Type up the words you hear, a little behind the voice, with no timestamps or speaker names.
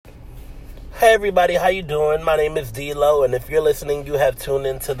Hey everybody, how you doing? My name is D-Lo, and if you're listening, you have tuned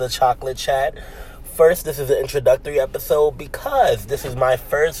into the Chocolate Chat. First, this is an introductory episode because this is my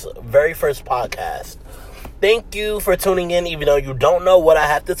very first podcast. Thank you for tuning in, even though you don't know what I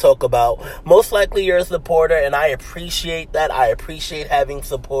have to talk about. Most likely you're a supporter, and I appreciate that. I appreciate having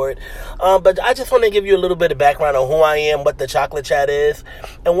support. But I just want to give you a little bit of background on who I am, what the Chocolate Chat is,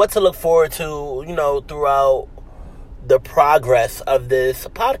 and what to look forward to, throughout the progress of this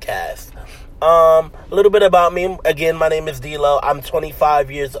podcast. A little bit about me. Again, my name is D-Lo. I'm 25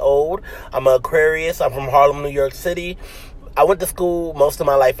 years old. I'm an Aquarius. I'm from Harlem, New York City. I went to school most of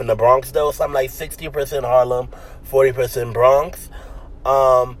my life in the Bronx, though, so I'm like 60% Harlem, 40% Bronx.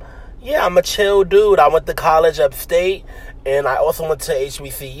 I'm a chill dude. I went to college upstate, and I also went to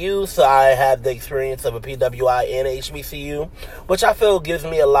HBCU, so I have the experience of a PWI and HBCU, which I feel gives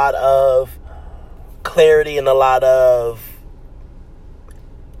me a lot of clarity and a lot of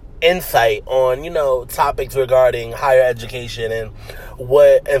insight on, topics regarding higher education and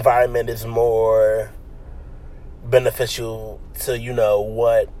what environment is more beneficial to,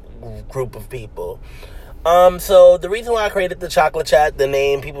 what group of people. So the reason why I created the Chocolate Chat, the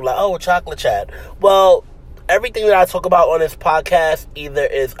name, people are like, oh, Chocolate Chat. Well, everything that I talk about on this podcast either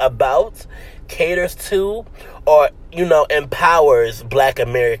is about, caters to, or, empowers Black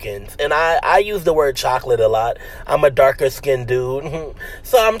Americans. And I use the word chocolate a lot. I'm a darker skinned dude.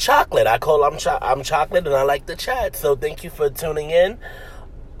 So I'm chocolate. I'm chocolate, and I like to chat. So thank you for tuning in.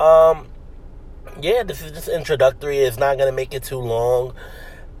 This is just introductory. It's not going to make it too long.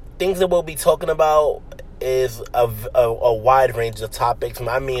 Things that we'll be talking about is a wide range of topics.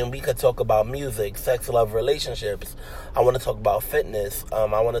 I mean, we could talk about music, sex, love, relationships. I want to talk about fitness.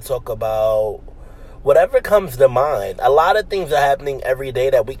 I want to talk about whatever comes to mind. A lot of things are happening every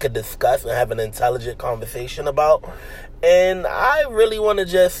day that we could discuss and have an intelligent conversation about. And I really want to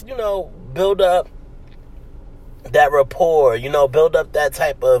just, build up that rapport, build up that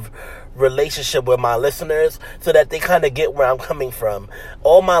type of relationship with my listeners so that they kind of get where I'm coming from.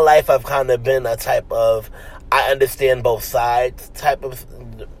 All my life, I've kind of been a type of, I understand both sides type of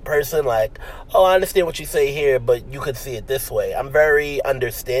person. Like, oh, I understand what you say here, but you could see it this way. I'm very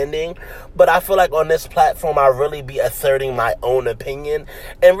understanding, but I feel like on this platform, I really be asserting my own opinion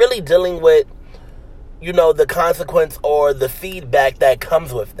and really dealing with, the consequence or the feedback that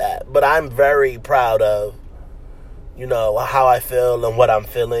comes with that. But I'm very proud of, how I feel and what I'm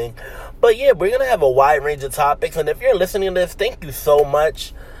feeling. But yeah, we're going to have a wide range of topics. And if you're listening to this, thank you so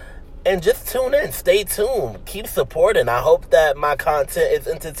much. And just tune in. Stay tuned. Keep supporting. I hope that my content is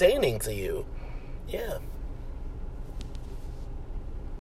entertaining to you. Yeah.